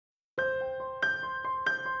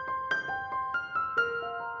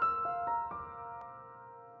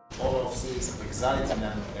all of these exciting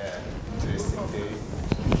and interesting theory.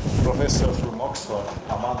 Professor from Oxford,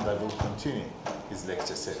 Amanda, will continue his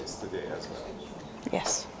lecture series today as well.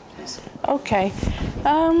 Yes. Please. Okay.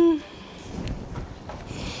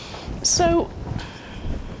 So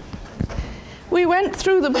we went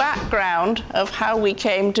through the background of how we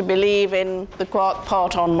came to believe in the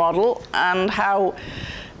quark-parton model and how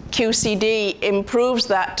QCD improves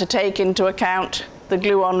that to take into account the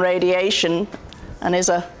gluon radiation and is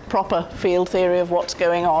a proper field theory of what's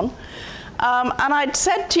going on. And I'd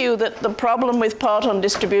said to you that the problem with parton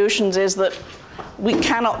distributions is that we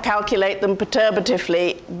cannot calculate them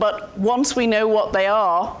perturbatively, but once we know what they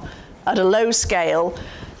are at a low scale,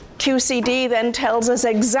 QCD then tells us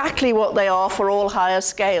exactly what they are for all higher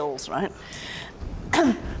scales, right?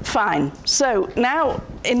 Fine. So now,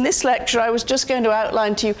 in this lecture, I was just going to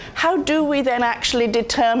outline to you, how do we then actually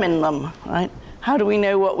determine them, right? How do we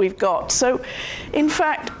know what we've got? So, in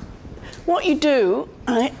fact, what you do,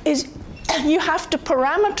 right, is you have to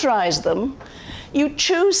parameterize them. You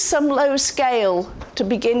choose some low scale to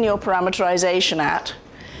begin your parameterization at,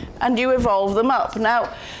 and you evolve them up.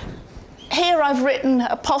 Now, here I've written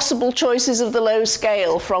possible choices of the low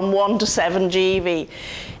scale from 1 to 7 GeV.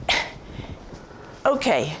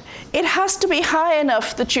 Okay, it has to be high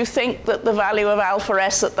enough that you think that the value of alpha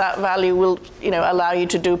S at that value will, allow you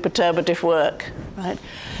to do perturbative work, right?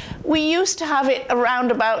 We used to have it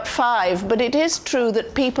around about 5, but it is true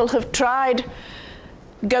that people have tried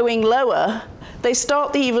going lower. They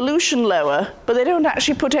start the evolution lower, but they don't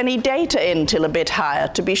actually put any data in till a bit higher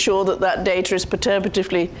to be sure that that data is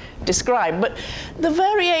perturbatively described. But the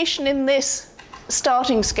variation in this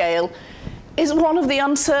starting scale is one of the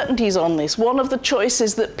uncertainties on this, one of the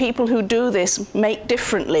choices that people who do this make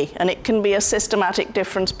differently, and it can be a systematic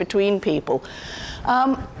difference between people.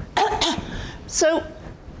 So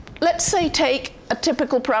let's say take a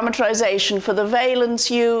typical parameterization for the valence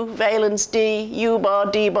U, valence D, U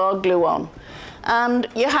bar, D bar gluon. And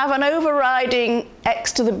you have an overriding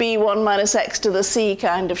x to the B1 minus x to the C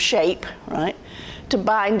kind of shape, right, to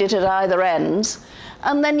bind it at either ends.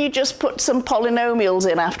 And then you just put some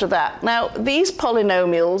polynomials in after that. Now, these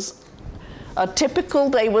polynomials are typical.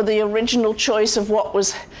 They were the original choice of what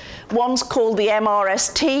was once called the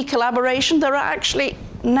MRST collaboration. There are actually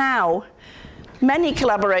now many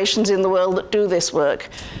collaborations in the world that do this work.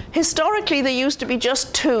 Historically, there used to be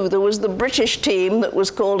just 2. There was the British team that was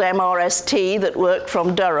called MRST that worked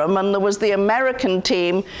from Durham, and there was the American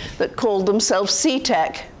team that called themselves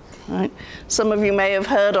CTEC. Right? Some of you may have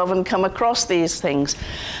heard of and come across these things.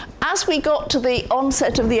 As we got to the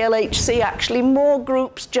onset of the LHC, actually more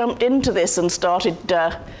groups jumped into this and started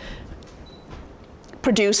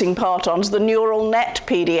producing partons. The neural net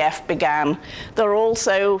PDF began. There are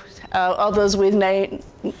also others with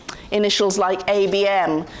initials like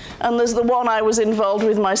ABM. And there's the one I was involved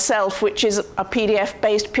with myself, which is a PDF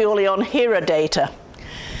based purely on HERA data.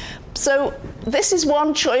 So this is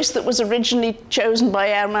one choice that was originally chosen by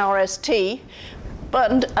MRST,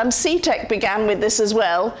 and CTEC began with this as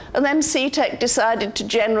well, and then CTEC decided to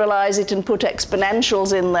generalize it and put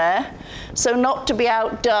exponentials in there. So not to be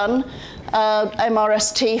outdone,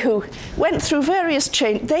 MRST, who went through various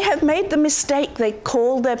changes, they have made the mistake, they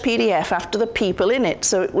called their PDF after the people in it.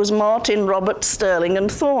 So it was Martin, Roberts, Sterling, and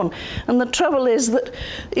Thorne. And the trouble is that,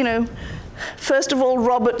 first of all,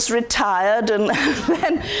 Roberts retired,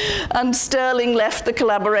 and Sterling left the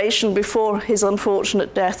collaboration before his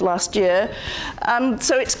unfortunate death last year. And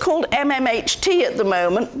so it's called MMHT at the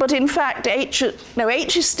moment, but in fact, H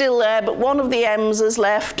is still there, but one of the M's has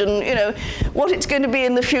left, and what it's going to be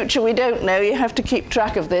in the future, we don't know. You have to keep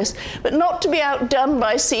track of this. But not to be outdone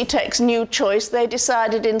by CTEC's new choice, they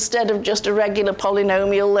decided instead of just a regular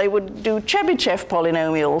polynomial, they would do Chebyshev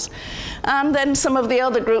polynomials. And then some of the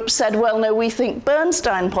other groups said, well, no, we think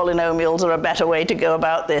Bernstein polynomials are a better way to go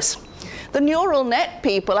about this. The neural net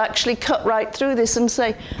people actually cut right through this and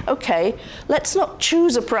say, okay, let's not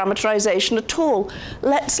choose a parameterization at all.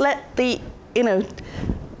 Let's let the,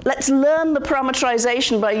 let's learn the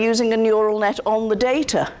parameterization by using a neural net on the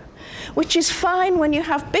data, which is fine when you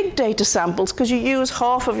have big data samples, because you use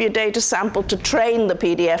half of your data sample to train the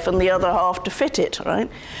PDF and the other half to fit it, right?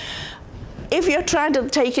 If you're trying to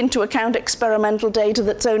take into account experimental data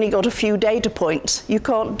that's only got a few data points, you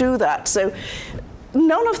can't do that. So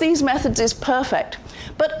none of these methods is perfect.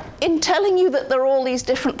 But in telling you that there are all these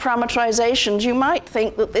different parameterizations, you might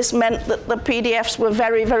think that this meant that the PDFs were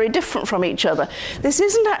very, very different from each other. This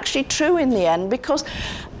isn't actually true in the end, because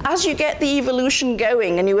as you get the evolution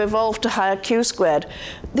going and you evolve to higher Q squared,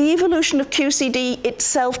 the evolution of QCD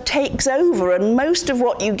itself takes over, and most of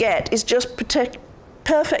what you get is just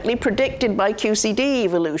perfectly predicted by QCD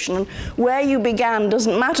evolution, and where you began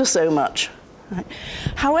doesn't matter so much. Right?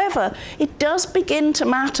 However, it does begin to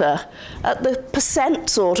matter at the percent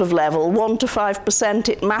sort of level, 1 to 5%,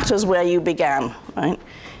 it matters where you began. Right?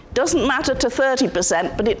 Doesn't matter to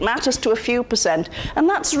 30%, but it matters to a few percent. And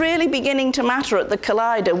that's really beginning to matter at the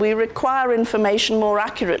collider. We require information more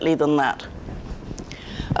accurately than that.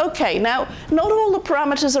 Okay, now, not all the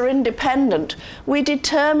parameters are independent. We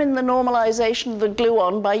determine the normalization of the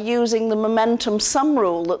gluon by using the momentum sum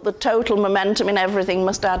rule, that the total momentum in everything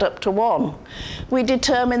must add up to 1. We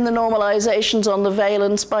determine the normalizations on the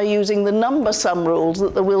valence by using the number sum rules,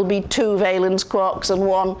 that there will be 2 valence quarks and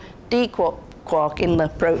 1 d quark in the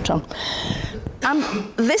proton. And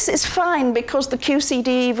this is fine because the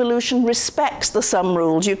QCD evolution respects the sum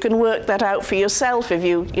rules. You can work that out for yourself if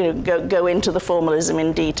you go into the formalism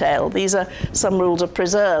in detail. These sum rules are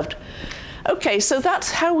preserved. Okay, so that's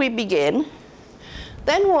how we begin.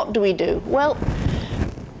 Then what do we do? Well,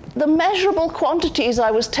 the measurable quantities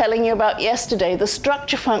I was telling you about yesterday, the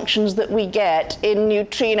structure functions that we get in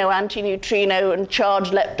neutrino, antineutrino, and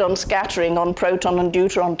charged lepton scattering on proton and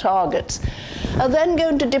deuteron targets, are then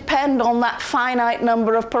going to depend on that finite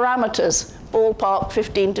number of parameters, ballpark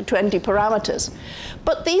 15 to 20 parameters.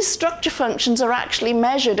 But these structure functions are actually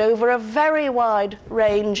measured over a very wide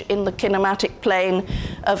range in the kinematic plane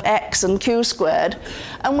of x and q squared,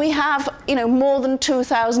 and we have more than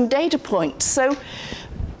 2,000 data points. So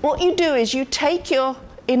what you do is you take your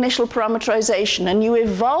initial parameterization and you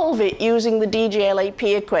evolve it using the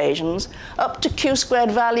DGLAP equations up to q squared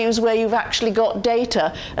values where you've actually got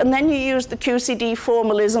data, and then you use the QCD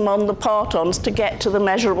formalism on the partons to get to the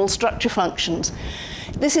measurable structure functions.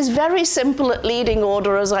 This is very simple at leading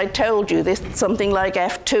order, as I told you. Something like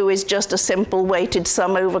F2 is just a simple weighted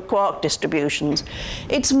sum over quark distributions.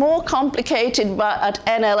 It's more complicated at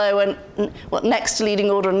NLO and next to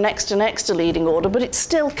leading order and next to leading order, but it's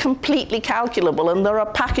still completely calculable, and there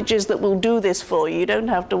are packages that will do this for you. You don't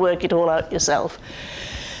have to work it all out yourself.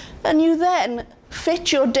 And you then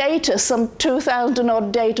fit your data, some 2,000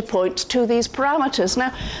 odd data points, to these parameters.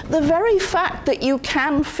 Now, the very fact that you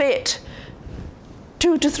can fit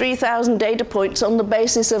 2,000 to 3,000 data points on the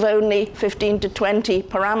basis of only 15 to 20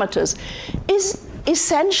 parameters is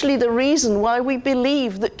essentially the reason why we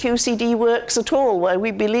believe that QCD works at all, why we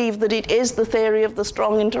believe that it is the theory of the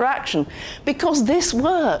strong interaction, because this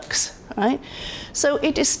works, right? So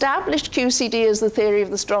it established QCD as the theory of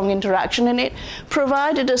the strong interaction, and it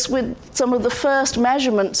provided us with some of the first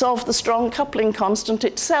measurements of the strong coupling constant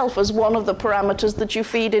itself as one of the parameters that you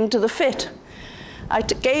feed into the fit. I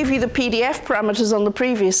gave you the PDF parameters on the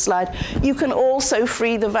previous slide. You can also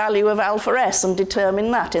free the value of alpha S and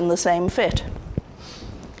determine that in the same fit.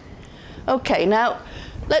 Okay, now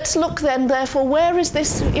let's look then, therefore, where is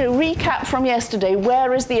this, recap from yesterday,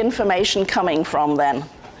 where is the information coming from then?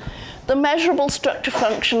 The measurable structure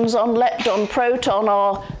functions on lepton proton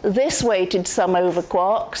are this weighted sum over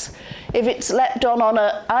quarks. If it's lepton on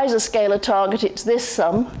an isoscalar target, it's this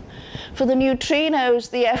sum. For the neutrinos,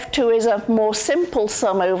 the F2 is a more simple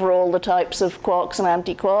sum over all the types of quarks and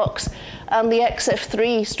antiquarks, and the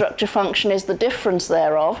XF3 structure function is the difference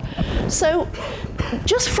thereof. So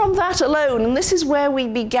just from that alone, and this is where we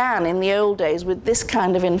began in the old days with this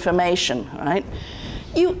kind of information, right?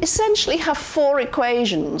 You essentially have 4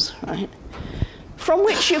 equations, right? From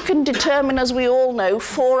which you can determine, as we all know,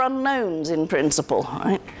 4 unknowns in principle,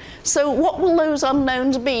 right? So what will those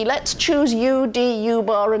unknowns be? Let's choose U, D, U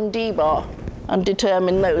bar, and D bar and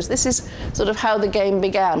determine those. This is sort of how the game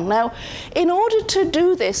began. Now, in order to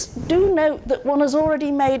do this, do note that one has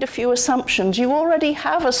already made a few assumptions. You already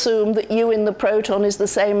have assumed that U in the proton is the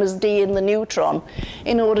same as D in the neutron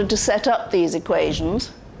in order to set up these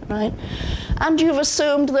equations, right? And you've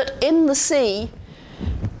assumed that in the C,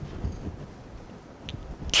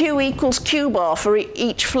 Q equals Q bar for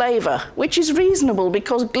each flavor, which is reasonable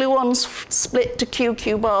because gluons split to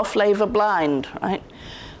Q bar flavor blind, right?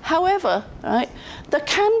 However, right, there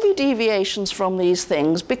can be deviations from these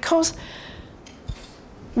things because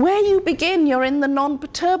where you begin, you're in the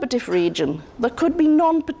non-perturbative region. There could be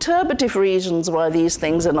non-perturbative reasons why these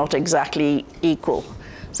things are not exactly equal.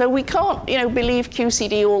 So we can't, believe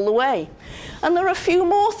QCD all the way. And there are a few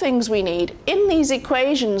more things we need. In these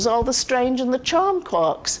equations are the strange and the charm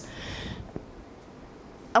quarks.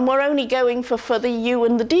 And we're only going for the U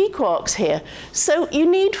and the D quarks here. So you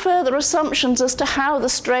need further assumptions as to how the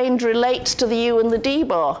strange relates to the U and the D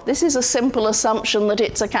bar. This is a simple assumption that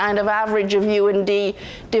it's a kind of average of U and D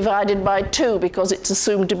divided by 2 because it's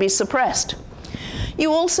assumed to be suppressed.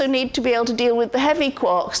 You also need to be able to deal with the heavy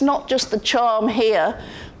quarks, not just the charm here,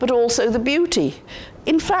 but also the beauty.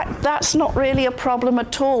 in fact, that's not really a problem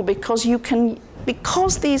at all, because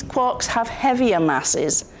because these quarks have heavier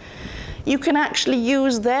masses, you can actually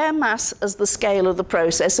use their mass as the scale of the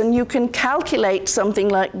process, and you can calculate something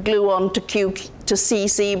like gluon to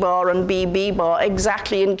C bar and B bar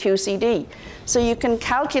exactly in QCD. So you can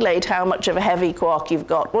calculate how much of a heavy quark you've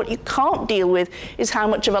got. What you can't deal with is how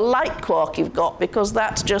much of a light quark you've got, because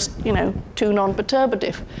that's just, too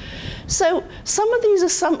non-perturbative. So some of these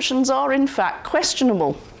assumptions are in fact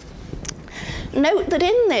questionable. Note that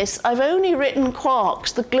in this, I've only written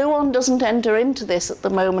quarks. The gluon doesn't enter into this at the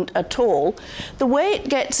moment at all. The way it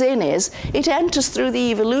gets in is, it enters through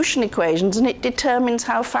the evolution equations, and it determines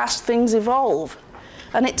how fast things evolve.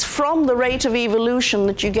 And it's from the rate of evolution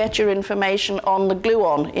that you get your information on the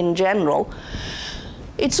gluon in general.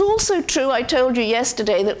 It's also true, I told you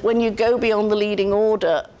yesterday, that when you go beyond the leading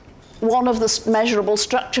order, one of the measurable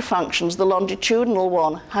structure functions, the longitudinal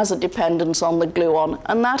one, has a dependence on the gluon,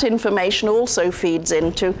 and that information also feeds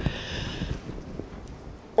into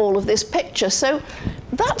all of this picture. So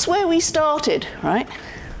that's where we started, right?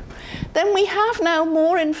 Then we have now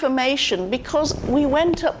more information because we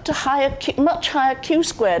went up to much higher Q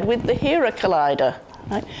squared with the Hera collider,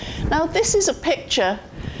 right? Now this is a picture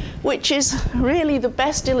which is really the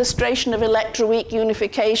best illustration of electroweak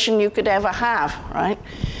unification you could ever have, right?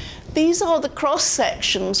 These are the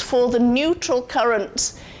cross-sections for the neutral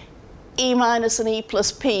currents E minus and E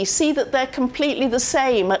plus P. See that they're completely the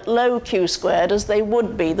same at low Q squared as they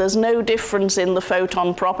would be. There's no difference in the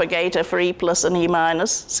photon propagator for E plus and E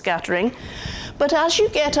minus scattering. But as you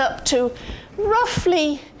get up to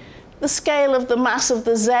roughly the scale of the mass of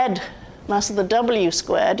the Z, mass of the W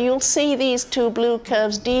squared, you'll see these two blue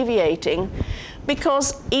curves deviating,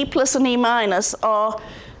 because E plus and E minus are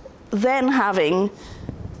then having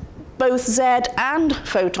both Z and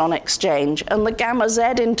photon exchange, and the gamma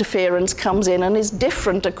Z interference comes in and is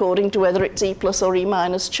different according to whether it's E plus or E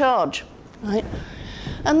minus charge, right?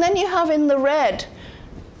 And then you have in the red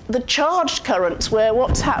the charged currents, where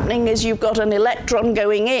what's happening is you've got an electron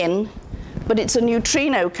going in, but it's a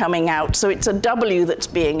neutrino coming out, so it's a W that's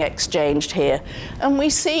being exchanged here. And we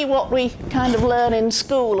see what we kind of learn in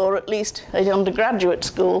school, or at least at undergraduate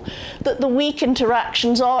school, that the weak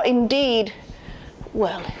interactions are indeed,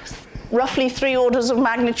 well, roughly 3 orders of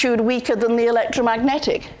magnitude weaker than the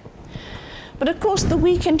electromagnetic. But of course, the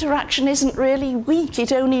weak interaction isn't really weak.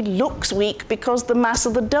 It only looks weak because the mass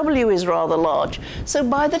of the W is rather large. So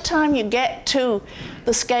by the time you get to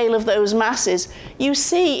the scale of those masses, you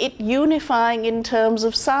see it unifying in terms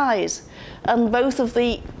of size, and both of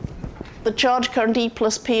the charge current E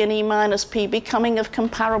plus P and E minus P becoming of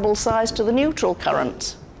comparable size to the neutral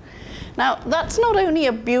currents. Now, that's not only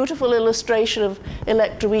a beautiful illustration of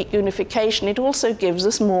electroweak unification, it also gives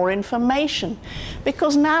us more information.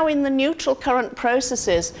 Because now in the neutral current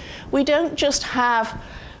processes, we don't just have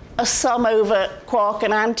a sum over quark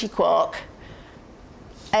and antiquark,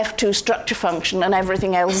 F2 structure function, and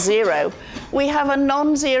everything else 0. We have a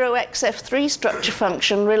non-zero XF3 structure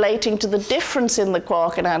function relating to the difference in the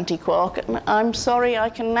quark and antiquark. And I'm sorry, I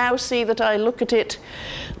can now see that I look at it,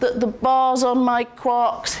 that the bars on my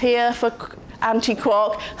quarks here for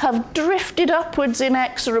antiquark have drifted upwards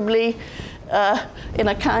inexorably in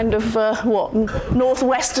a kind of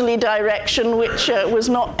northwesterly direction, which was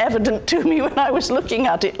not evident to me when I was looking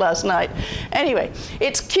at it last night. Anyway,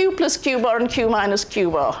 it's Q plus Q bar and Q minus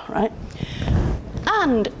Q bar, right?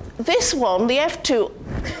 And this one, the F2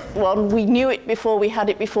 one, we knew it before we had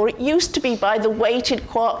it before. It used to be by the weighted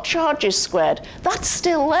quark charges squared. That's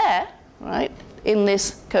still there, right, in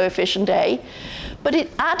this coefficient A. But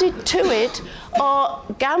it added to it are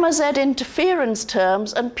gamma Z interference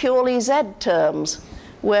terms and purely Z terms,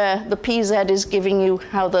 where the PZ is giving you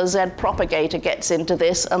how the Z propagator gets into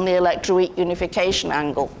this and the electroweak unification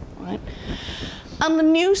angle, right? And the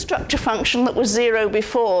new structure function that was 0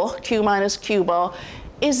 before, Q minus Q bar,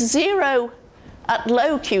 is 0 at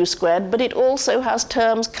low Q squared, but it also has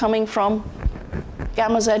terms coming from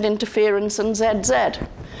gamma Z interference and ZZ.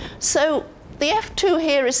 So the F2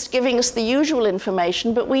 here is giving us the usual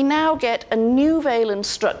information, but we now get a new valence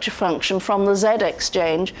structure function from the Z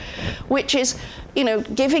exchange, which is,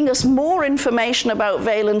 giving us more information about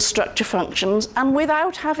valence structure functions, and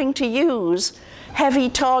without having to use heavy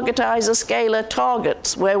targetizer scalar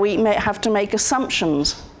targets where we may have to make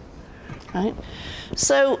assumptions, right?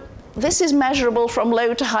 So this is measurable from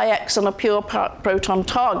low to high X on a pure proton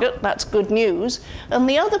target. That's good news. And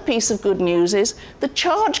the other piece of good news is the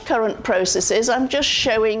charge current processes. I'm just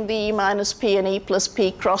showing the E minus P and E plus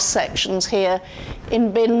P cross sections here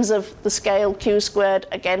in bins of the scale Q squared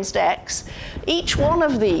against X. Each one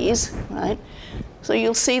of these, right? So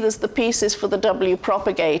you'll see there's the pieces for the W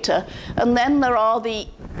propagator, and then there are the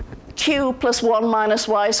Q plus 1 minus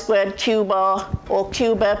y squared Q bar, or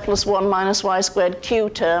Q bar plus 1 minus y squared Q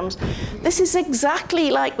terms. This is exactly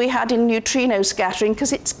like we had in neutrino scattering,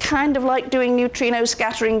 because it's kind of like doing neutrino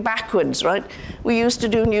scattering backwards, right? We used to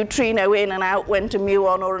do neutrino in and out went a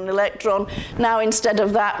muon or an electron. Now instead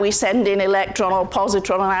of that, we send in electron or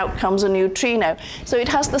positron and out comes a neutrino. So it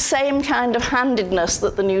has the same kind of handedness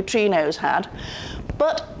that the neutrinos had.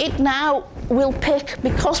 But it now will pick,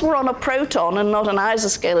 because we're on a proton and not an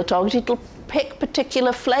isoscalar target, it'll pick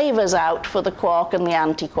particular flavors out for the quark and the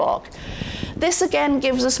antiquark. This again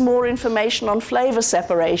gives us more information on flavor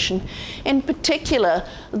separation. In particular,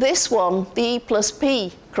 this one, the E plus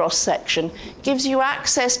P cross-section, gives you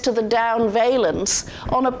access to the down valence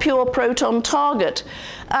on a pure proton target.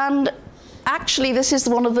 And actually, this is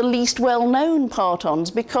one of the least well-known partons,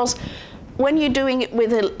 because when you're doing it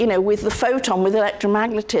with, with the photon, with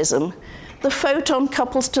electromagnetism, the photon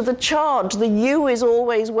couples to the charge. The U is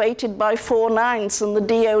always weighted by 4/9 and the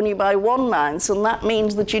D only by 1/9, and that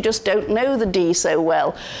means that you just don't know the D so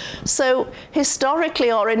well. So historically,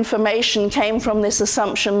 our information came from this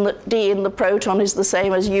assumption that D in the proton is the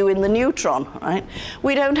same as U in the neutron, right?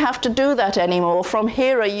 We don't have to do that anymore. From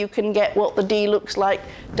here, you can get what the D looks like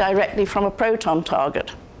directly from a proton target.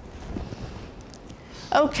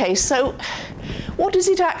 Okay, so what does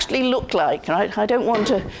it actually look like, right? I don't want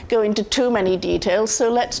to go into too many details,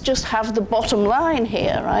 so let's just have the bottom line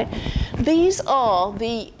here, right? These are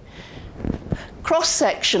the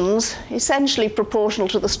cross-sections, essentially proportional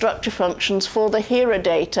to the structure functions for the HERA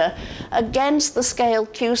data against the scale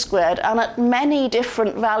Q squared and at many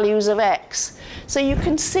different values of X. So you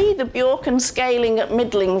can see the Bjorken scaling at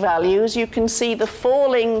middling values, you can see the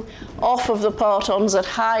falling off of the partons at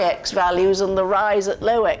high X values and the rise at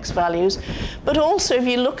low X values. But also if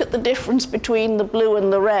you look at the difference between the blue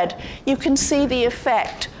and the red, you can see the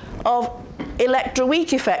effect of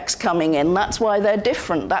electroweak effects coming in. That's why they're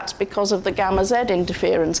different. That's because of the gamma Z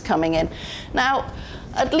interference coming in. Now,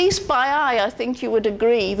 at least by eye, I think you would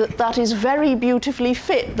agree that that is very beautifully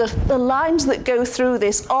fit. The lines that go through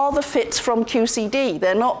this are the fits from QCD.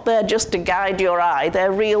 They're not there just to guide your eye.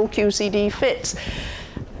 They're real QCD fits.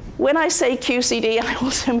 When I say QCD, I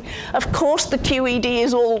also, of course, the QED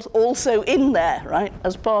is also in there, right,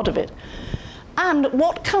 as part of it. And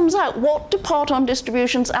what comes out, what do parton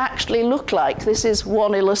distributions actually look like? This is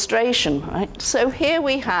one illustration, right? So here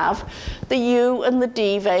we have the U and the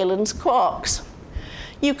D valence quarks.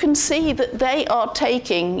 You can see that they are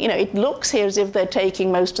taking, it looks here as if they're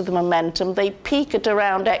taking most of the momentum. They peak at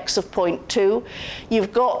around X of 0.2.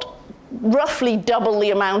 You've got roughly double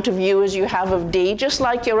the amount of U as you have of D, just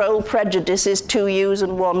like your old prejudice is 2 U's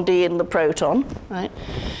and 1 D in the proton, right?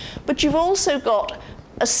 But you've also got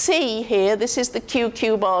a C here, this is the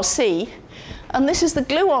QQ bar C, and this is the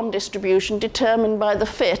gluon distribution determined by the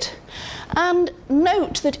fit. And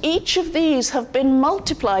note that each of these have been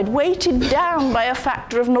multiplied, weighted down by a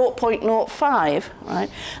factor of 0.05, right?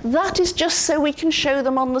 That is just so we can show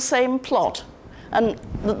them on the same plot, and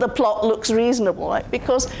the plot looks reasonable, right?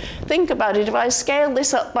 Because think about it, if I scale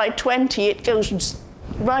this up by 20, it goes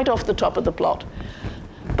right off the top of the plot.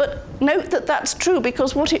 But note that that's true,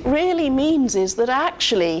 because what it really means is that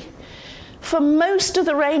actually, for most of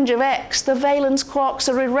the range of X, the valence quarks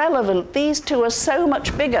are irrelevant. These two are so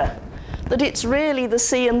much bigger that it's really the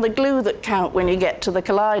C and the glue that count when you get to the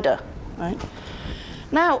collider, right?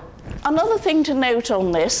 Now, another thing to note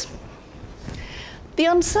on this, the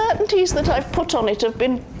uncertainties that I've put on it have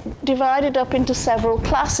been divided up into several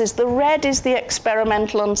classes. The red is the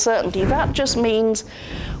experimental uncertainty. That just means,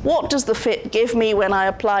 what does the fit give me when I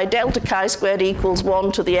apply delta chi squared equals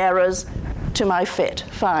 1 to the errors to my fit?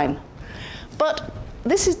 Fine. But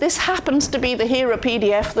this happens to be the HERA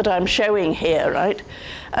PDF that I'm showing here, right?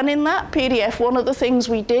 And in that PDF, one of the things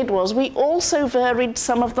we did was we also varied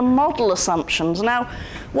some of the model assumptions. Now,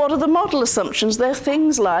 what are the model assumptions? They're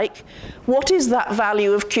things like, what is that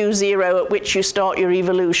value of Q0 at which you start your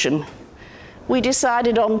evolution? We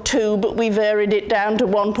decided on 2, but we varied it down to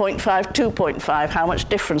 1.5, 2.5. How much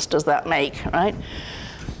difference does that make, right?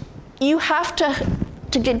 You have to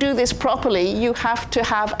do this properly, you have to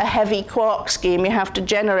have a heavy quark scheme. You have to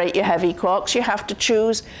generate your heavy quarks. You have to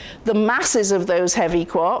choose the masses of those heavy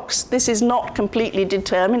quarks. This is not completely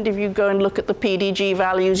determined. If you go and look at the PDG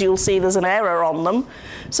values, you'll see there's an error on them.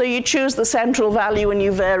 So you choose the central value and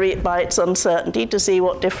you vary it by its uncertainty to see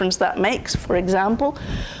what difference that makes, for example.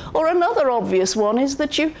 Or another obvious one is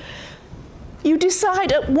that you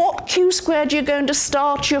decide at what Q squared you're going to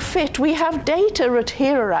start your fit. We have data at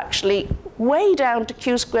HERA actually way down to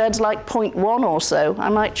Q-squareds like 0.1 or so. I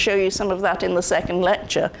might show you some of that in the second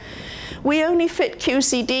lecture. We only fit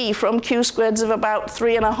QCD from Q-squareds of about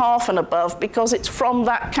 3.5 and above, because it's from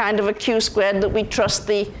that kind of a Q-squared that we trust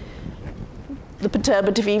the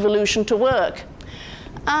perturbative evolution to work.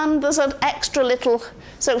 And there's an extra little,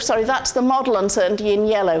 so sorry, that's the model uncertainty in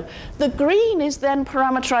yellow. The green is then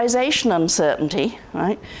parameterization uncertainty,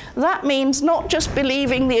 right? That means not just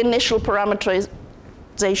believing the initial parameterization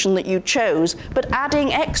that you chose, but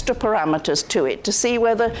adding extra parameters to it to see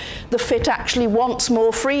whether the fit actually wants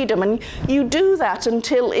more freedom. And you do that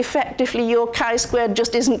until effectively your chi-squared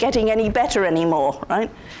just isn't getting any better anymore,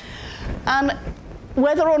 right? And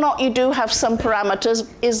whether or not you do have some parameters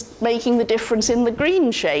is making the difference in the green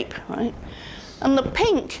shape, right? And the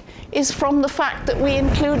pink is from the fact that we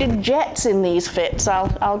included jets in these fits.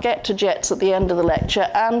 I'll get to jets at the end of the lecture.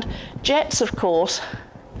 And jets, of course,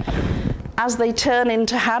 as they turn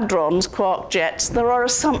into hadrons, quark jets, there are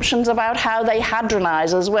assumptions about how they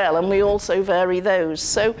hadronize as well, and we also vary those.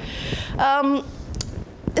 So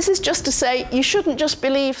this is just to say you shouldn't just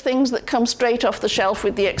believe things that come straight off the shelf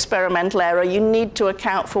with the experimental error. You need to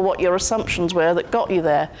account for what your assumptions were that got you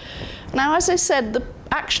there. Now, as I said,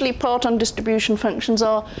 actually Parton distribution functions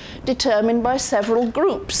are determined by several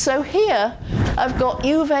groups. So here I've got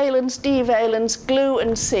U valence, D valence, GLU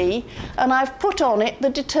and C, and I've put on it the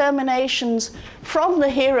determinations from the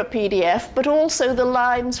HERA PDF, but also the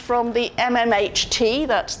lines from the MMHT,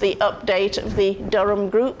 that's the update of the Durham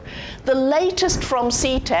group, the latest from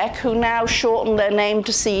CTEC, who now shorten their name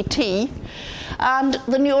to CT, and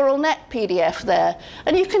the neural net PDF there.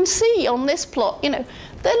 And you can see on this plot, you know,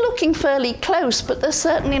 they're looking fairly close, but they're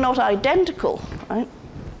certainly not identical, right?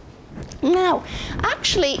 Now,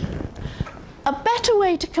 actually, a better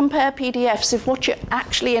way to compare PDFs, if what you're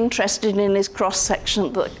actually interested in is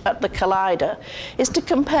cross-section at the collider, is to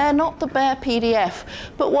compare not the bare PDF,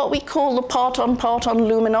 but what we call the Parton-Parton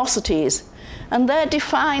luminosities. And they're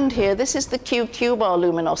defined here. This is the Q-bar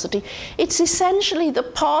luminosity. It's essentially the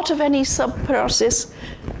part of any subprocess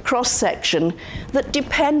cross-section that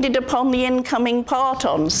depended upon the incoming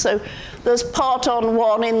partons. So there's parton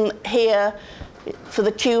 1 in here for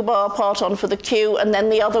the Q-bar, parton for the Q, and then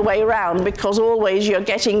the other way around, because always you're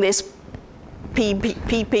getting this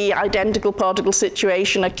PP identical particle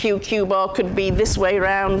situation. A Q-bar could be this way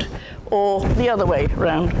round or the other way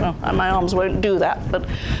round. Well, my arms won't do that, but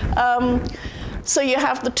so you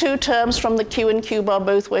have the two terms from the Q and Q-bar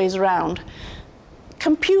both ways around.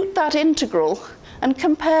 Compute that integral and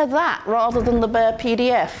compare that rather than the bare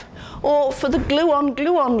PDF. Or for the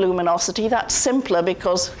gluon-gluon luminosity, that's simpler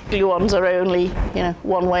because gluons are only, you know,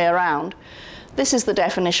 one way around. This is the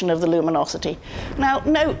definition of the luminosity. Now,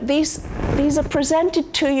 note, these are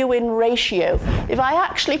presented to you in ratio. If I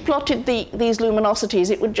actually plotted these luminosities,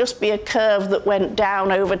 it would just be a curve that went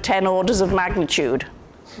down over 10 orders of magnitude,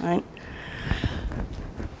 right?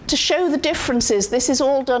 To show the differences, this is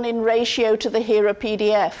all done in ratio to the HERA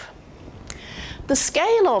PDF. The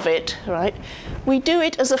scale of it, right, we do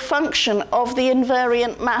it as a function of the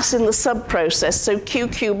invariant mass in the subprocess. So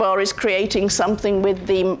Q-bar is creating something with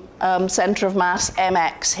the center of mass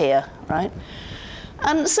mx here, right?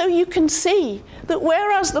 And so you can see that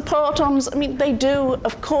whereas the partons, I mean, they do,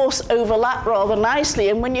 of course, overlap rather nicely.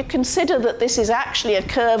 And when you consider that this is actually a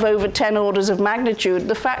curve over 10 orders of magnitude,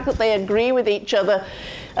 the fact that they agree with each other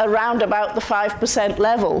around about the 5%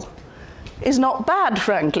 level is not bad,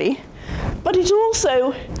 frankly. But it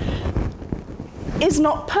also is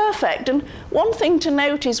not perfect. And one thing to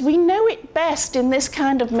note is we know it best in this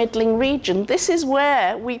kind of middling region. This is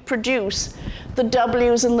where we produce the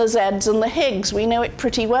W's and the Z's and the Higgs. We know it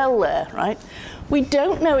pretty well there, right? We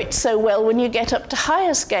don't know it so well when you get up to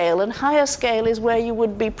higher scale, and higher scale is where you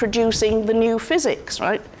would be producing the new physics,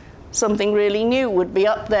 right? Something really new would be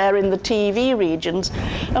up there in the TeV regions,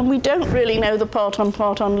 and we don't really know the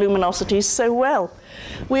parton-parton luminosities so well.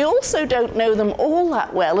 We also don't know them all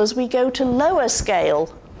that well as we go to lower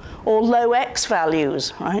scale or low X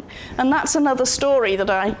values, right? And that's another story that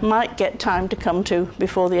I might get time to come to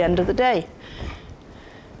before the end of the day.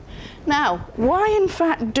 Now, why in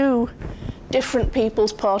fact do different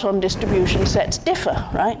people's parton distribution sets differ,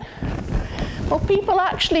 right? Well, people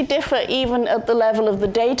actually differ even at the level of the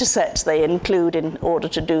data sets they include in order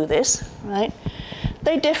to do this, right?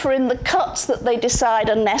 They differ in the cuts that they decide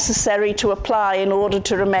are necessary to apply in order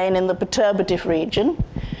to remain in the perturbative region.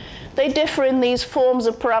 They differ in these forms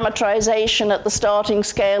of parameterization at the starting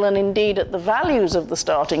scale and indeed at the values of the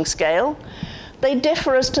starting scale. They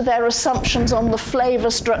differ as to their assumptions on the flavor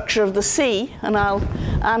structure of the C and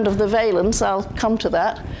of the valence. I'll come to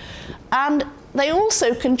that. And they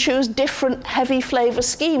also can choose different heavy flavor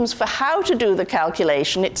schemes for how to do the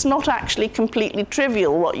calculation. It's not actually completely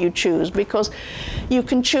trivial what you choose, because you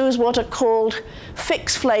can choose what are called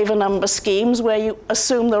fixed flavor number schemes, where you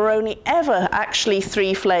assume there are only ever actually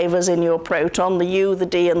 3 flavors in your proton, the U, the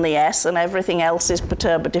D, and the S, and everything else is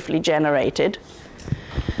perturbatively generated.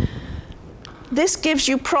 This gives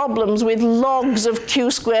you problems with logs of Q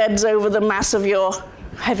squareds over the mass of your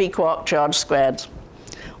heavy quark charge squareds.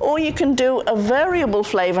 Or you can do a variable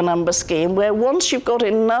flavor number scheme, where once you've got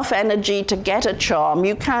enough energy to get a charm,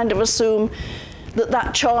 you kind of assume that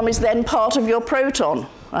that charm is then part of your proton.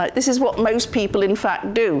 Right? This is what most people, in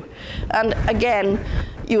fact, do. And again,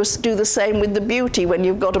 you do the same with the beauty. When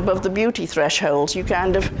you've got above the beauty thresholds, you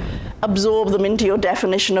kind of absorb them into your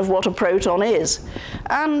definition of what a proton is.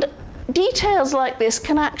 And details like this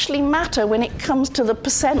can actually matter when it comes to the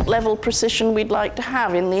percent level precision we'd like to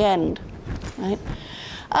have in the end. Right?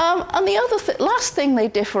 And the last thing they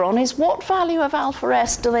differ on is what value of alpha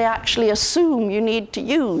S do they actually assume you need to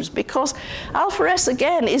use? Because alpha S,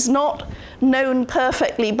 again, is not known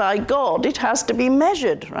perfectly by God. It has to be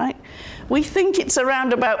measured, right? We think it's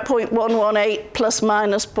around about 0.118 plus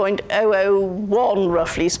minus 0.001,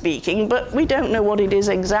 roughly speaking, but we don't know what it is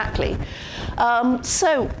exactly.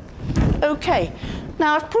 Okay.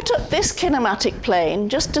 Now, I've put up this kinematic plane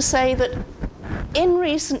just to say that in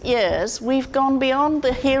recent years, we've gone beyond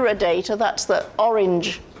the HERA data, that's the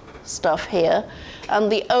orange stuff here,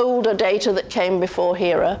 and the older data that came before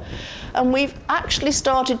HERA, and we've actually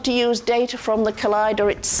started to use data from the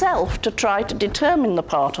collider itself to try to determine the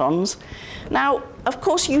partons. Now, of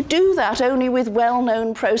course, you do that only with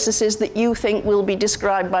well-known processes that you think will be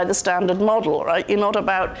described by the standard model, right? You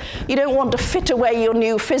don't want to fit away your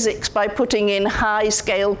new physics by putting in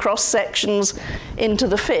high-scale cross-sections into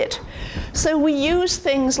the fit. So we use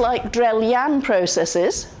things like Drell-Yan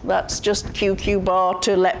processes. That's just QQ bar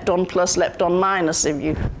to lepton plus lepton minus, if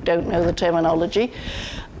you don't know the terminology.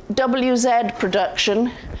 WZ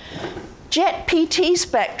production. Jet PT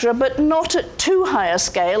spectra, but not at too high a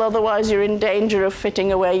scale, otherwise you're in danger of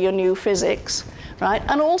fitting away your new physics, right?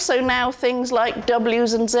 And also now things like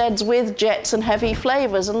Ws and Zs with jets and heavy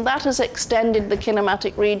flavors, and that has extended the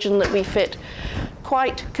kinematic region that we fit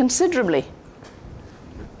quite considerably.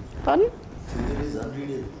 Pardon?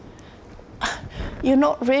 You're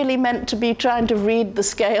not really meant to be trying to read the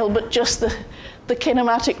scale, but just the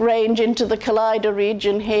kinematic range into the collider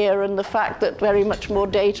region here, and the fact that very much more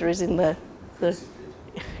data is in there.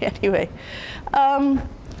 Anyway,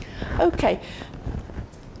 okay.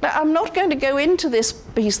 Now, I'm not going to go into this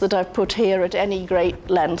piece that I've put here at any great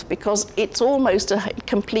length, because it's almost a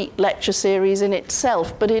complete lecture series in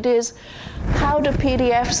itself, but it is, how do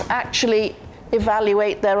PDFs actually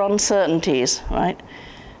evaluate their uncertainties, right?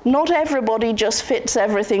 Not everybody just fits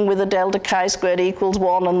everything with a delta chi-squared equals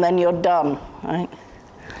 1 and then you're done, right?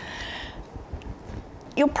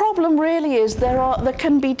 Your problem really is there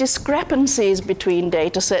can be discrepancies between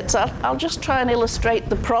data sets. I'll just try and illustrate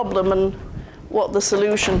the problem and what the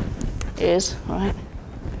solution is, right?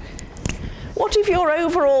 What if your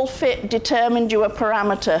overall fit determined you a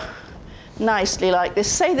parameter nicely like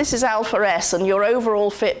this? Say this is alpha S and your overall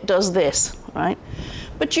fit does this, right?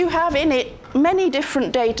 But you have in it many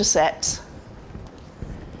different data sets.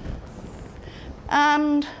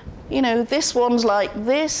 And, you know, this one's like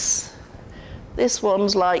this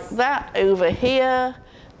one's like that over here,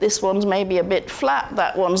 this one's maybe a bit flat,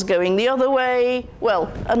 that one's going the other way,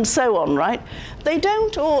 well, and so on, right? They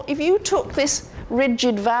don't all, if you took this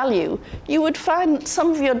rigid value, you would find that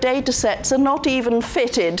some of your data sets are not even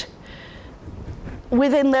fitted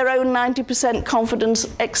within their own 90% confidence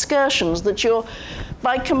excursions, that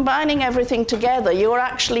by combining everything together, you're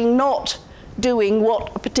actually not doing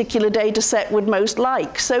what a particular data set would most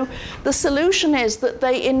like. So the solution is that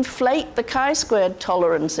they inflate the chi-squared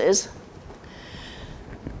tolerances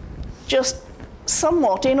just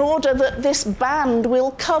somewhat in order that this band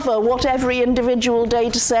will cover what every individual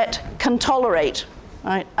data set can tolerate,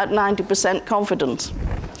 right, at 90% confidence.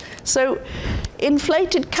 So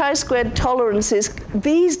inflated chi-squared tolerances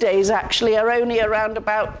these days actually are only around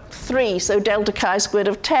about 3, so delta chi-squared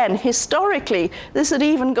of 10. Historically, this had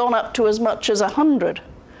even gone up to as much as 100,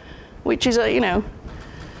 which is you know,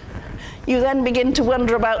 you then begin to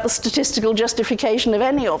wonder about the statistical justification of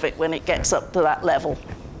any of it when it gets up to that level.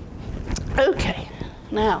 Okay,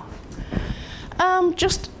 now,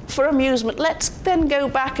 just for amusement, let's then go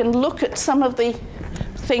back and look at some of the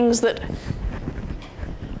things that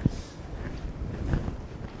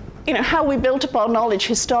how we built up our knowledge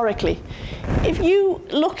historically. If you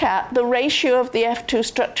look at the ratio of the F2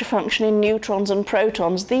 structure function in neutrons and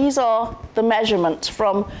protons, these are the measurements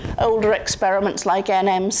from older experiments like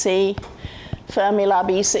NMC, Fermilab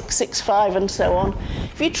E665 and so on.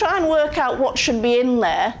 If you try and work out what should be in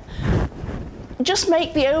there, just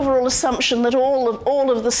make the overall assumption that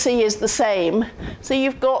all of the C is the same. So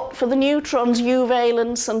you've got, for the neutrons, U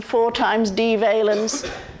valence and 4 times D valence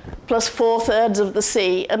plus 4/3 of the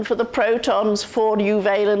C, and for the protons, 4 U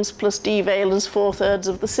valence plus D valence, 4/3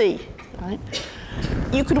 of the C. Right?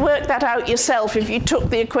 You could work that out yourself. If you took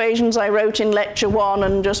the equations I wrote in lecture 1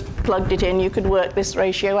 and just plugged it in, you could work this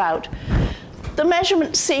ratio out. The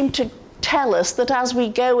measurements seem to tell us that as we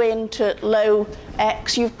go into low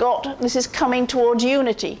X, you've got, this is coming towards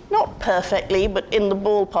unity. Not perfectly, but in the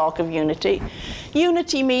ballpark of unity.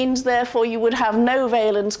 Unity means, therefore, you would have no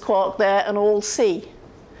valence quark there and all C.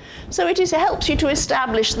 So it helps you to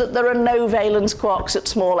establish that there are no valence quarks at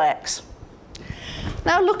small x.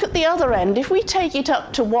 Now look at the other end. If we take it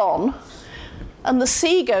up to 1 and the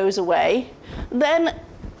C goes away, then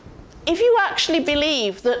if you actually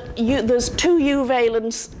believe that there's 2 U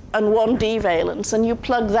valence and 1 D valence, and you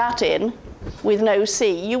plug that in with no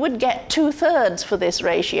C, you would get 2/3 for this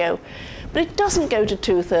ratio. But it doesn't go to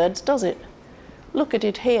 2/3, does it? Look at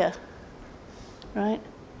it here, right?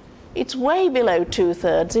 It's way below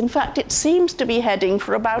 2/3. In fact, it seems to be heading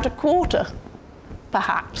for about 1/4,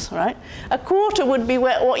 perhaps, right? 1/4 would be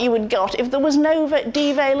what you would got if there was no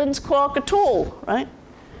D valence quark at all, right?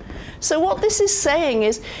 So what this is saying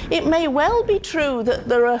is, it may well be true that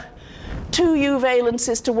there are 2 U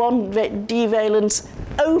valences to 1 D valence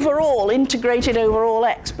overall, integrated over all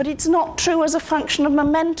x, but it's not true as a function of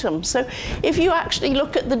momentum. So if you actually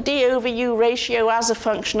look at the D over U ratio as a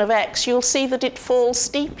function of x, you'll see that it falls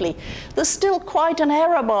steeply. There's still quite an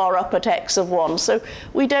error bar up at x of 1, so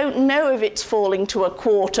we don't know if it's falling to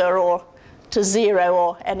 1/4 or to 0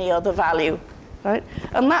 or any other value. Right?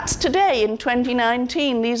 And that's today, in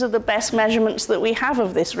 2019. These are the best measurements that we have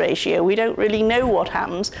of this ratio. We don't really know what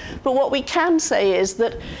happens, but what we can say is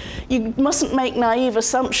that you mustn't make naive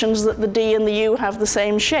assumptions that the D and the U have the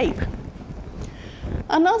same shape.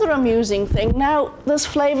 Another amusing thing, now there's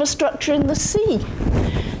flavor structure in the C.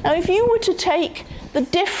 Now if you were to take the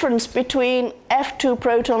difference between F2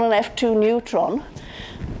 proton and F2 neutron,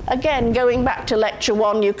 again, going back to lecture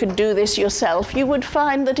 1, you could do this yourself. You would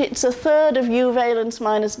find that it's 1/3 of U valence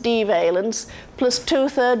minus D valence plus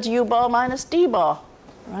 2/3 U bar minus D bar,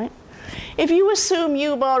 right? If you assume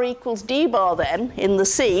U bar equals D bar then in the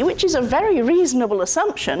C, which is a very reasonable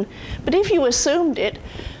assumption, but if you assumed it,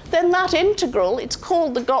 then that integral, it's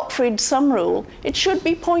called the Gottfried sum rule, it should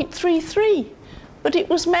be 0.33. But it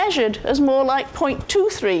was measured as more like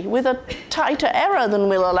 0.23 with a tighter error than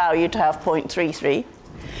will allow you to have 0.33.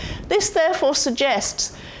 This therefore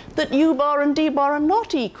suggests that U bar and D bar are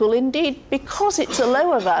not equal. Indeed, because it's a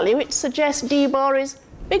lower value, it suggests D bar is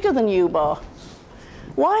bigger than U bar.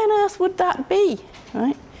 Why on earth would that be,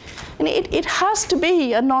 right? And it has to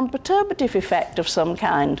be a non-perturbative effect of some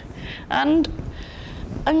kind. And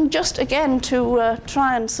just again to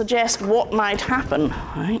try and suggest what might happen,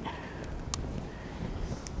 right?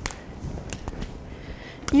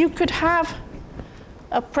 You could have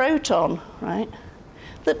a proton, right,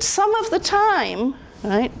 that some of the time,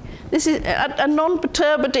 right, this is a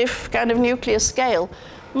non-perturbative kind of nuclear scale,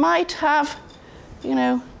 might have,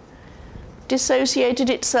 dissociated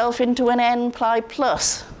itself into an n pi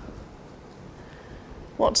plus.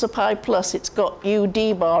 What's a pi plus? It's got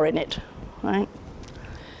UD bar in it, right?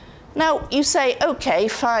 Now, you say, okay,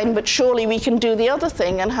 fine, but surely we can do the other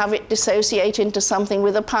thing and have it dissociate into something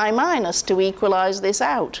with a pi minus to equalize this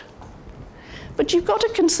out. But you've got to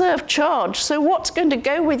conserve charge, so what's going to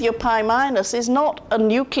go with your pi minus is not a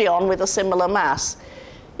nucleon with a similar mass.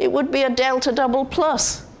 It would be a delta double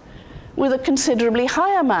plus with a considerably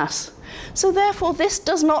higher mass. So therefore, this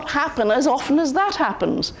does not happen as often as that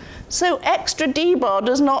happens. So extra D bar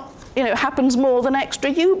does not, happens more than extra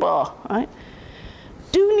U bar, right?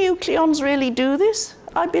 Do nucleons really do this?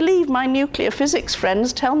 I believe my nuclear physics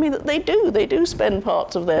friends tell me that they do. They do spend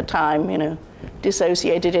parts of their time,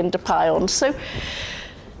 dissociated into pions. So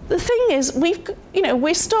the thing is,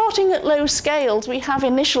 we're starting at low scales. We have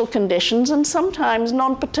initial conditions, and sometimes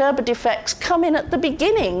non-perturbative effects come in at the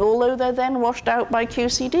beginning, although they're then washed out by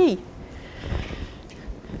QCD.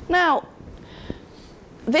 Now,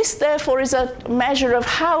 this therefore is a measure of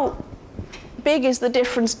how big is the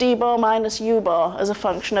difference D bar minus U bar as a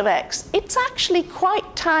function of x. It's actually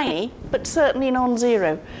quite tiny, but certainly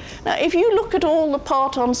non-zero. Now, if you look at all the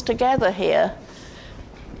partons together here,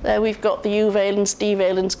 There we've got the U-valence,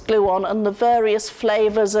 D-valence gluon and the various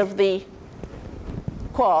flavors of the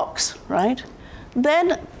quarks, right?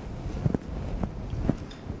 Then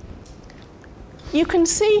you can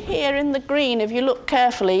see here in the green, if you look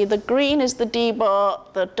carefully, the green is the D bar,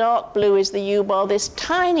 the dark blue is the U bar, this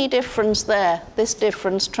tiny difference there, this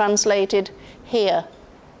difference translated here.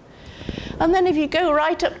 And then if you go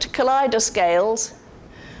right up to collider scales,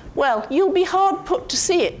 well, you'll be hard put to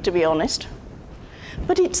see it, to be honest.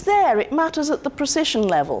 But it's there, it matters at the precision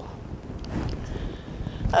level.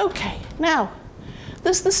 Okay, now,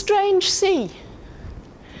 there's the strange C.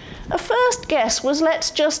 A first guess was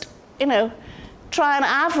let's just, try an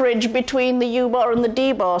average between the U bar and the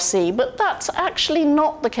D bar C, but that's actually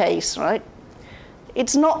not the case, right?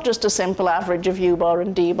 It's not just a simple average of U bar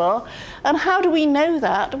and D bar. And how do we know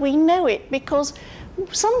that? We know it because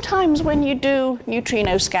sometimes when you do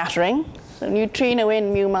neutrino scattering, so neutrino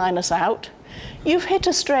in, mu minus out, you've hit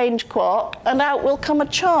a strange quark and out will come a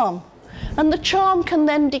charm. And the charm can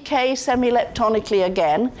then decay semi-leptonically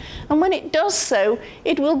again, and when it does so,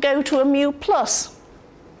 it will go to a mu plus,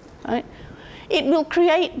 right? It will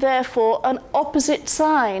create, therefore, an opposite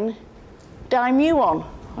sign dimuon,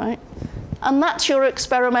 right? And that's your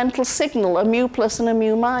experimental signal, a mu plus and a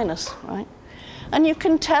mu minus, right? And you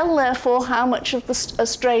can tell, therefore, how much of the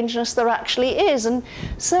strangeness there actually is. And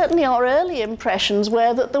certainly our early impressions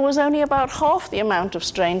were that there was only about half the amount of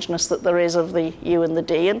strangeness that there is of the U and the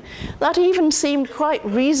D. And that even seemed quite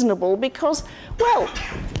reasonable because, well,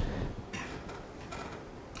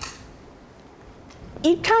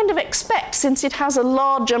 you kind of expect, since it has a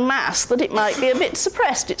larger mass, that it might be a bit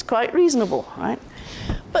suppressed. It's quite reasonable, right?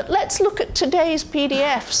 But let's look at today's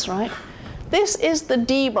PDFs, right? This is the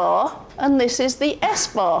D bar, and this is the S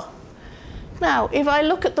bar. Now, if I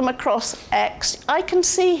look at them across X, I can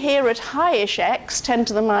see here at highish X, 10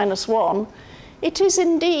 to the minus 1, it is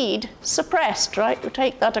indeed suppressed, right? We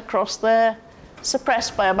take that across there,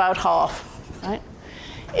 suppressed by about half, right?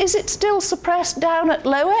 Is it still suppressed down at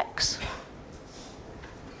low X?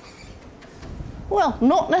 Well,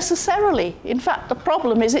 not necessarily. In fact, the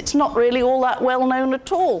problem is it's not really all that well known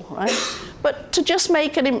at all, right? But to just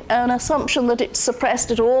make an assumption that it's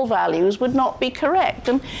suppressed at all values would not be correct.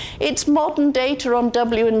 And it's modern data on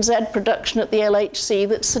W and Z production at the LHC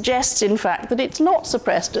that suggests, in fact, that it's not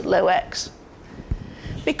suppressed at low X.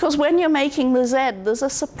 Because when you're making the Z, there's a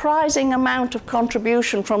surprising amount of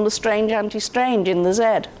contribution from the strange anti-strange in the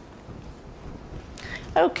Z.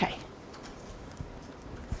 Okay.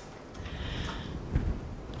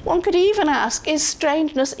 One could even ask, is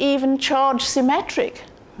strangeness even charge symmetric,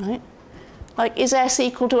 right? Like, is S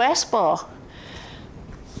equal to S bar?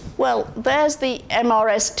 Well, there's the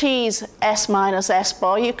MRST's S minus S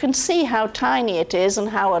bar. You can see how tiny it is and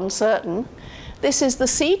how uncertain. This is the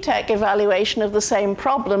CTEC evaluation of the same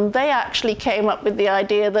problem. They actually came up with the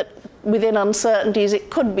idea that within uncertainties it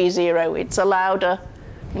could be zero. It's allowed a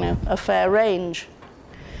fair range.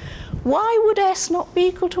 Why would S not be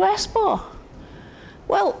equal to S bar?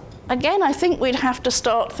 Well, again, I think we'd have to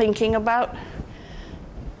start thinking about,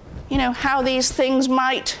 how these things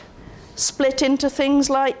might split into things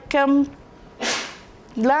like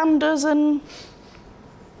lambdas and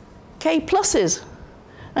K pluses.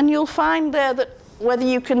 And you'll find there that whether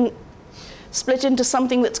you can split into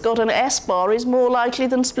something that's got an S bar is more likely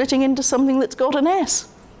than splitting into something that's got an S.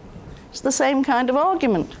 It's the same kind of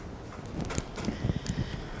argument.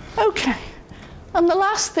 Okay, and the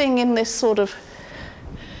last thing in this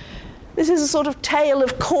this is a sort of tale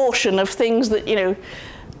of caution of things that,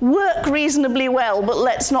 work reasonably well, but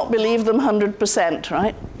let's not believe them 100%,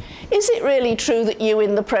 right? Is it really true that U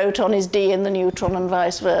in the proton is D in the neutron and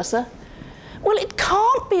vice versa? Well, it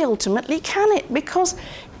can't be ultimately, can it? Because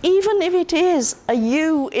even if it is a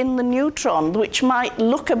U in the neutron, which might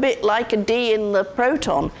look a bit like a D in the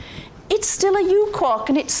proton, it's still a U quark,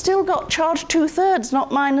 and it's still got charge 2/3,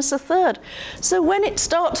 not minus 1/3. So when it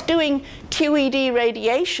starts doing QED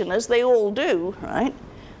radiation, as they all do, right,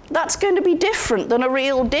 that's going to be different than a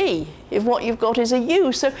real D if what you've got is a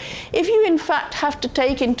U. So if you, in fact, have to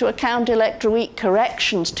take into account electroweak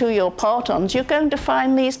corrections to your partons, you're going to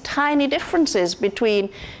find these tiny differences between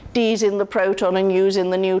Ds in the proton and Us in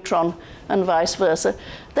the neutron and vice versa.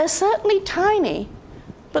 They're certainly tiny,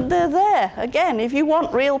 but they're there. Again, if you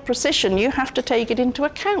want real precision, you have to take it into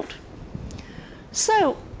account.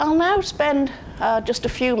 So I'll now spend just a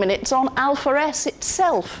few minutes on alpha S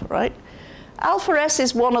itself, right? Alpha S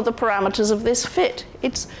is one of the parameters of this fit.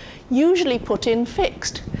 It's usually put in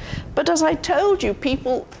fixed. But as I told you,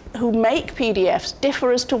 people who make PDFs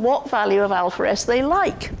differ as to what value of alpha S they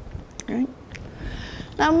like, right?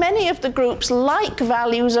 Now, many of the groups like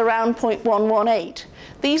values around 0.118.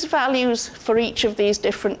 These values for each of these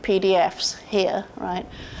different PDFs here, right,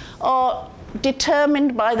 are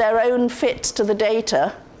determined by their own fits to the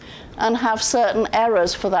data and have certain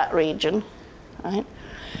errors for that region, right?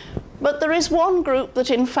 But there is one group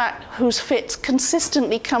that, in fact, whose fits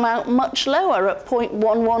consistently come out much lower at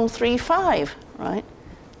 0.1135, right?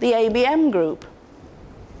 The ABM group.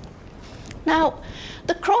 Now,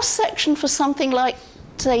 the cross-section for something like,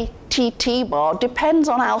 say, TT bar depends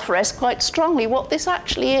on alpha S quite strongly. What this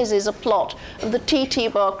actually is a plot of the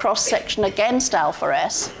TT bar cross-section against alpha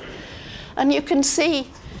S. And you can see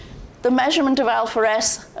the measurement of alpha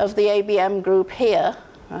S of the ABM group here,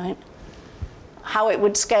 right? How it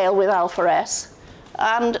would scale with alpha S.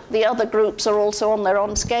 And the other groups are also on their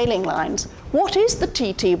own scaling lines. What is the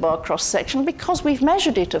TT bar cross-section? Because we've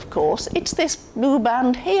measured it, of course. It's this blue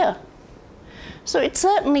band here. So it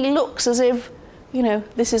certainly looks as if, you know,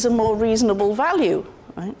 this is a more reasonable value,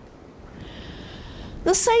 right?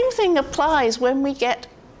 The same thing applies when we get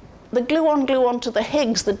the gluon to the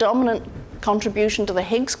Higgs. The dominant contribution to the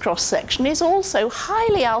Higgs cross-section is also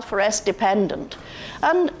highly alpha S dependent.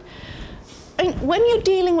 And when you're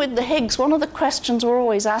dealing with the Higgs, one of the questions we're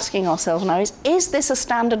always asking ourselves now is this a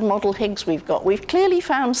standard model Higgs we've got? We've clearly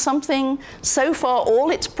found something. So far,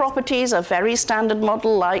 all its properties are very standard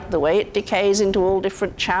model-like, the way it decays into all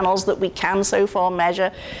different channels that we can so far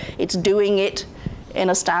measure. It's doing it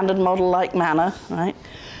in a standard model-like manner, right?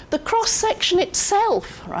 The cross-section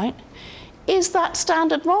itself, right, is that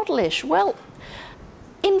standard model-ish? Well,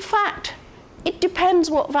 in fact, it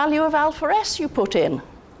depends what value of alpha S you put in.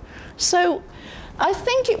 So I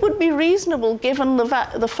think it would be reasonable, given the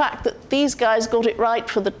fact that these guys got it right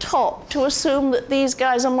for the top, to assume that these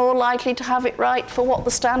guys are more likely to have it right for what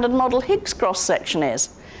the standard model Higgs cross-section is.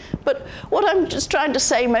 But what I'm just trying to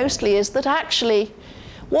say mostly is that actually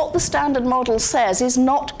what the standard model says is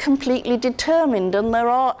not completely determined, and there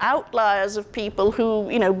are outliers of people who,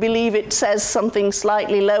 you know, believe it says something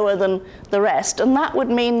slightly lower than the rest, and that would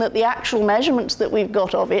mean that the actual measurements that we've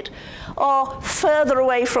got of it are further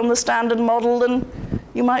away from the standard model than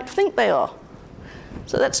you might think they are.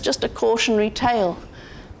 So that's just a cautionary tale.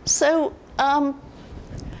 So kind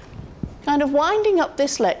of winding up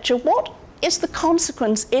this lecture, what is the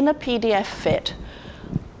consequence in a PDF fit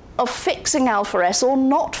of fixing alpha S or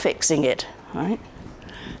not fixing it, right?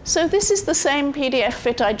 So this is the same PDF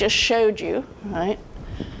fit I just showed you, right?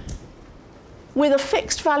 With a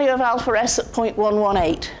fixed value of alpha S at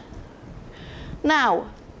 0.118.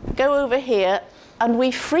 Now, go over here and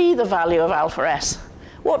we free the value of alpha S.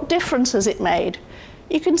 What difference has it made?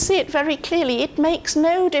 You can see it very clearly. It makes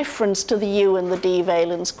no difference to the U and the D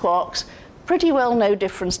valence quarks, pretty well no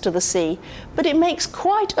difference to the C, but it makes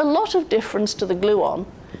quite a lot of difference to the gluon.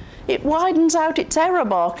 It widens out its error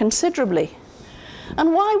bar considerably.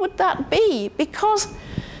 And why would that be? Because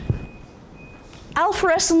alpha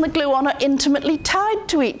S and the gluon are intimately tied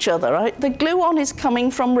to each other, right? The gluon is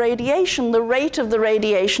coming from radiation. The rate of the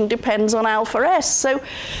radiation depends on alpha S. So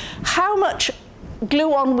how much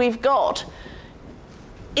gluon we've got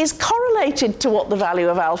is correlated to what the value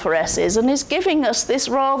of alpha S is and is giving us this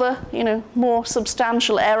rather, you know, more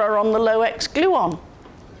substantial error on the low X gluon.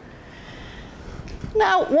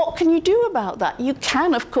 Now, what can you do about that? You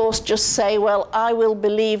can, of course, just say, well, I will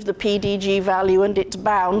believe the PDG value and its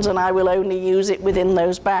bounds, and I will only use it within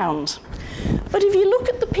those bounds. But if you look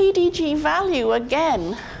at the PDG value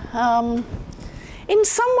again, in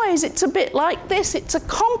some ways it's a bit like this. It's a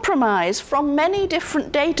compromise from many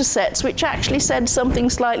different data sets which actually said something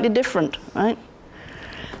slightly different, right?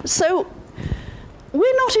 So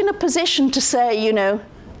we're not in a position to say, you know,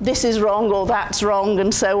 this is wrong or that's wrong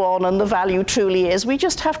and so on, and the value truly is. We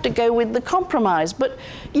just have to go with the compromise. But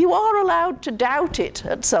you are allowed to doubt it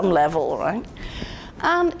at some level, right?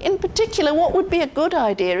 And in particular, what would be a good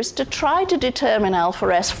idea is to try to determine alpha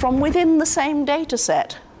S from within the same data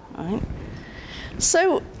set, right?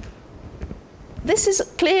 So this is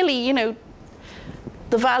clearly, you know,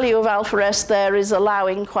 the value of alpha S there is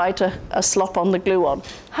allowing quite a slop on the gluon.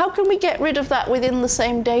 How can we get rid of that within the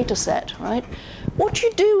same data set, right? What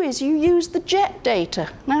you do is you use the jet data.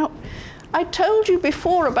 Now, I told you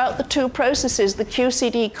before about the two processes, the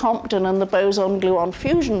QCD Compton and the boson-gluon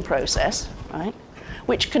fusion process, right,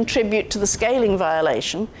 which contribute to the scaling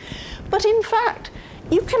violation. But in fact,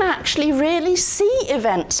 you can actually really see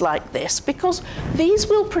events like this, because these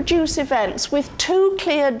will produce events with two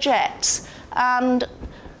clear jets and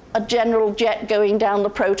a general jet going down the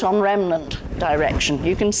proton remnant direction.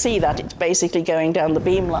 You can see that it's basically going down the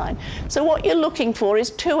beamline. So what you're looking for is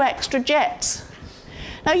two extra jets.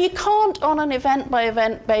 Now, you can't, on an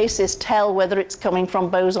event-by-event basis, tell whether it's coming from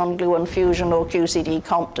boson-gluon fusion or QCD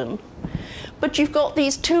Compton. But you've got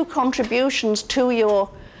these two contributions to your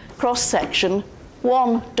cross-section,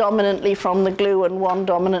 one dominantly from the gluon, one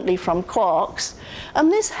dominantly from quarks.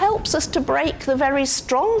 And this helps us to break the very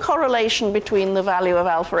strong correlation between the value of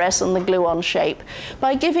alpha S and the gluon shape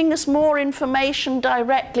by giving us more information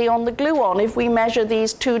directly on the gluon if we measure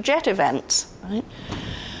these two jet events. Right?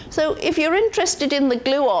 So if you're interested in the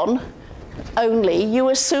gluon only, you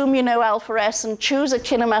assume you know alpha S and choose a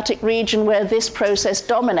kinematic region where this process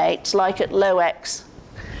dominates, like at low x.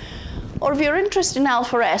 Or if you're interested in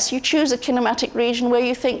alpha S, you choose a kinematic region where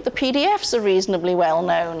you think the PDFs are reasonably well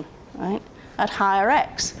known, right, at higher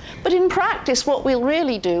x. But in practice, what we'll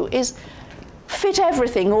really do is fit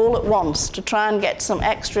everything all at once to try and get some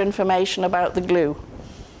extra information about the glue.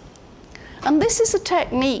 And this is a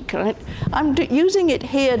technique, right? I'm using it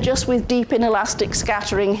here just with deep inelastic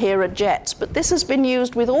scattering here at jets, but this has been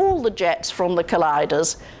used with all the jets from the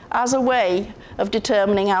colliders as a way of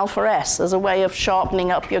determining alpha S, as a way of sharpening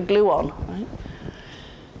up your gluon. Right?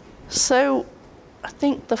 So I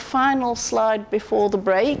think the final slide before the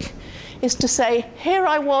break is to say, here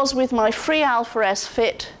I was with my free alpha S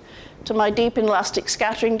fit to my deep inelastic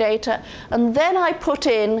scattering data, and then I put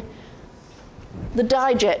in the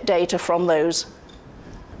dijet data from those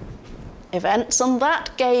events, and that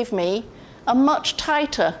gave me a much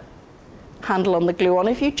tighter handle on the gluon.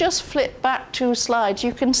 If you just flip back 2 slides,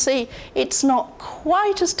 you can see it's not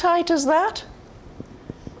quite as tight as that,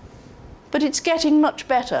 but it's getting much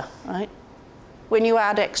better, right, when you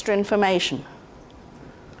add extra information.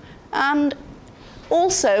 And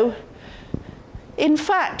also, in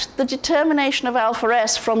fact, the determination of alpha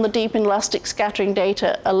S from the deep inelastic scattering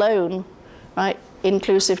data alone, right,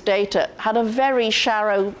 inclusive data, had a very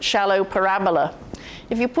shallow parabola.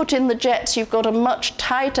 If you put in the jets, you've got a much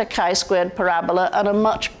tighter chi-squared parabola and a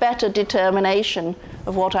much better determination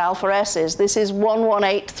of what alpha S is. This is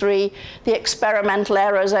 1183. The experimental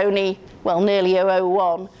error is only, well, nearly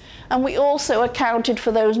 001. And we also accounted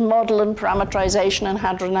for those model and parameterization and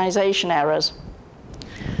hadronization errors.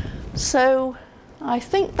 So I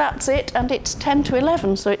think that's it, and it's 10 to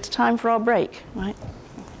 11, so it's time for our break, right?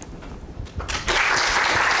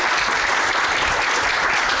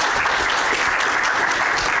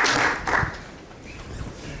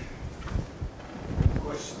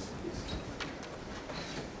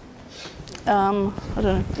 I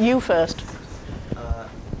don't know. You first.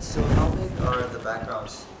 So how big are the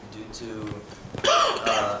backgrounds due to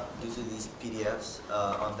these PDFs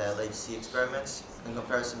on the LHC experiments in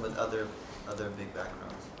comparison with other big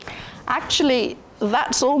backgrounds? Actually,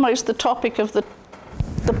 that's almost the topic of the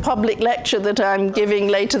public lecture that I'm giving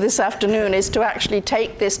later this afternoon, is to actually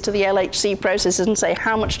take this to the LHC processes and say,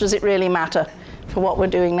 how much does it really matter for what we're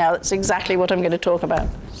doing now? That's exactly what I'm going to talk about.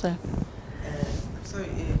 So. Sorry,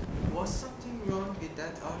 was something wrong with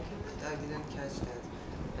that argument? I didn't catch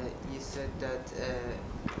that. You said that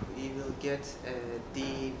we will get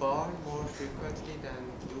D bar more frequently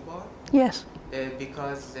than U bar? Yes.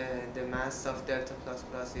 Because the mass of delta plus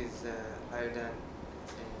plus is higher than...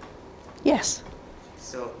 Yes.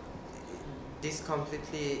 So this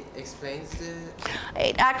completely explains the...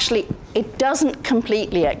 It doesn't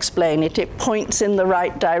completely explain it. It points in the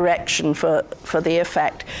right direction for the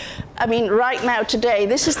effect. I mean, right now, today,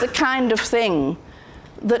 this is the kind of thing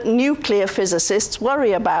that nuclear physicists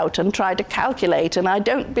worry about and try to calculate, and I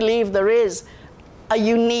don't believe there is a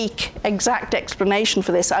unique, exact explanation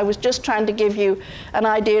for this. I was just trying to give you an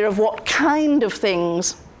idea of what kind of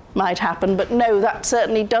things might happen, but no, that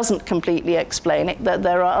certainly doesn't completely explain it. That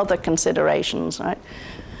there are other considerations, right,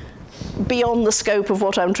 beyond the scope of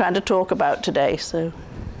what I'm trying to talk about today. So.